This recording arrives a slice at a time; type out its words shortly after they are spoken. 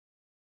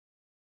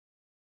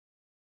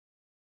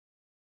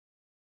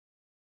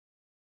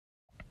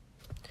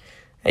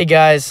Hey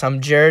guys,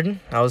 I'm Jared.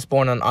 I was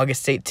born on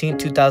August 18,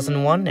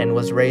 2001, and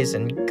was raised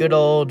in good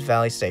old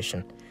Valley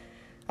Station.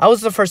 I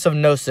was the first of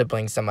no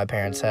siblings that my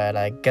parents had.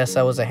 I guess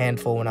I was a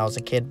handful when I was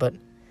a kid, but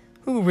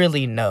who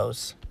really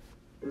knows?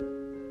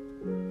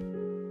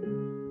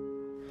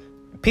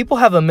 People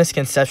have a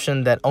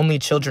misconception that only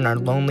children are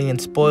lonely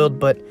and spoiled,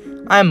 but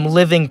I'm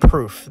living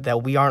proof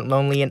that we aren't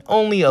lonely and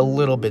only a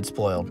little bit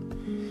spoiled.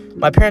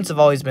 My parents have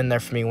always been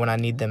there for me when I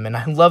need them, and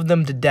I love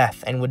them to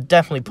death and would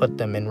definitely put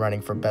them in running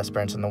for best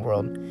parents in the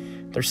world.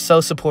 They're so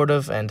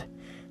supportive, and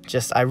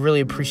I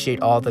really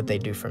appreciate all that they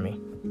do for me.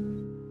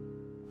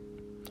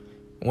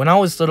 When I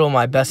was little,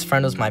 my best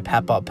friend was my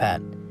Papaw Pat.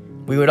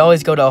 We would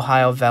always go to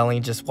Ohio Valley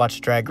and just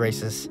watch drag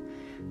races.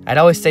 I'd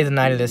always stay the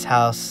night at his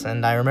house,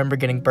 and I remember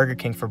getting Burger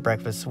King for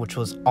breakfast, which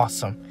was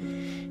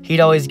awesome. He'd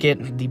always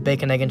get the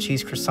bacon, egg, and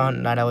cheese croissant,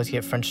 and I'd always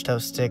get French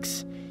toast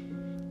sticks.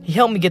 He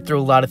helped me get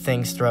through a lot of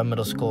things throughout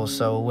middle school,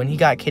 so when he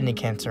got kidney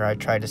cancer, I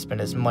tried to spend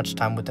as much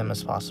time with him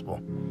as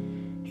possible.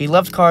 He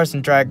loved cars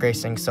and drag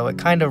racing, so it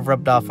kind of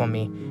rubbed off on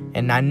me,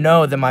 and I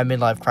know that my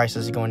midlife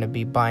crisis is going to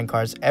be buying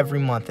cars every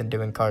month and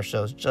doing car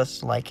shows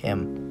just like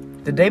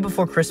him. The day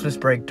before Christmas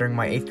break during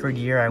my 8th grade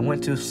year, I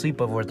went to a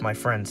sleepover with my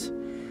friends.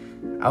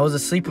 I was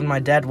asleep when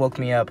my dad woke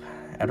me up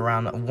at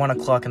around 1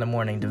 o'clock in the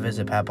morning to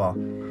visit Papaw.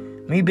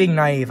 Me being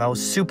naive, I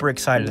was super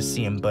excited to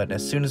see him, but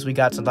as soon as we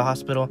got to the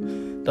hospital,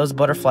 those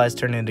butterflies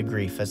turned into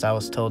grief as I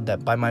was told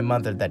that by my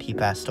mother that he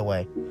passed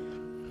away.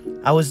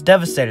 I was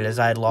devastated as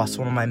I had lost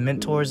one of my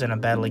mentors in a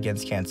battle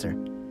against cancer.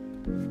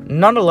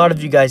 Not a lot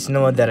of you guys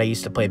know that I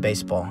used to play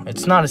baseball.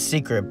 It's not a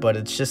secret, but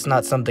it's just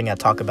not something I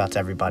talk about to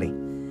everybody.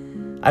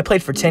 I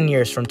played for 10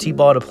 years, from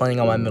t-ball to playing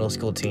on my middle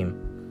school team.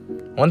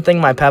 One thing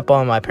my papa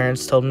and my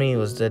parents told me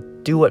was to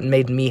do what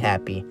made me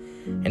happy,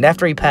 and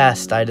after he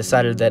passed, I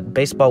decided that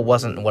baseball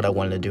wasn't what I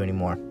wanted to do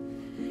anymore.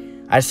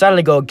 I decided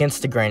to go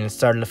against the grain and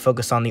started to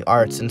focus on the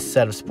arts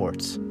instead of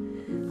sports.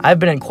 I've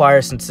been in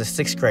choir since the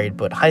 6th grade,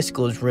 but high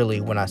school is really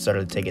when I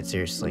started to take it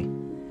seriously.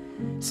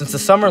 Since the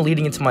summer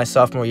leading into my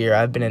sophomore year,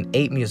 I've been in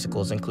 8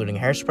 musicals, including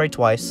Hairspray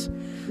twice,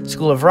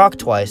 School of Rock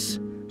twice,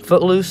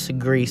 Footloose,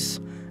 Grease,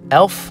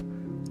 Elf,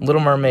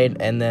 Little Mermaid,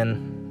 and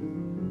then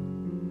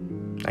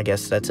I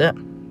guess that's it,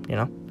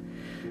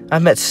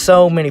 I've met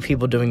so many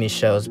people doing these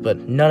shows, but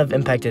none have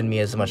impacted me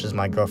as much as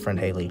my girlfriend,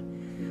 Haley.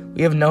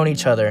 We have known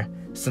each other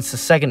since the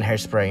second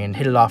Hairspray and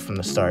hit it off from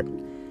the start.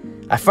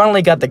 I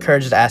finally got the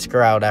courage to ask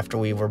her out after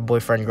we were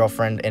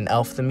boyfriend-girlfriend in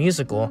Elf the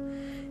Musical,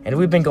 and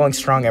we've been going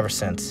strong ever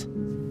since.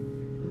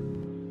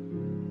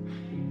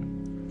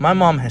 My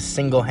mom has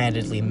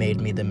single-handedly made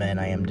me the man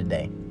I am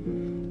today.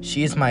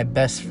 She is my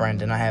best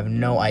friend, and I have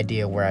no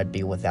idea where I'd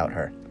be without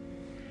her.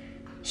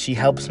 She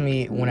helps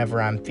me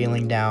whenever I'm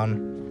feeling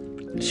down.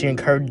 She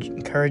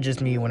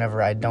encourages me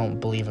whenever I don't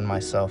believe in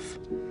myself.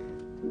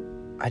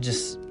 I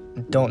just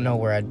don't know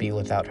where I'd be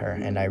without her,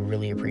 and I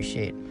really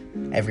appreciate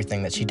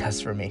everything that she does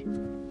for me.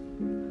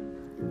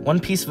 One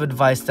piece of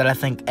advice that I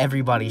think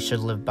everybody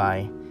should live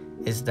by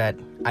is that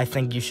I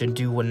think you should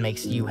do what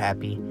makes you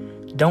happy.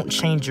 Don't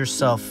change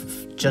yourself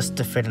just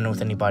to fit in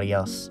with anybody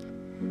else.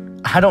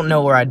 I don't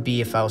know where I'd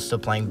be if I was still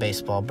playing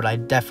baseball, but I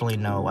definitely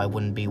know I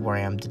wouldn't be where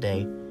I am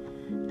today,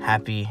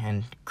 happy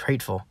and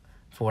grateful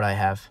for what I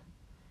have.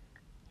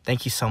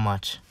 Thank you so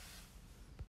much.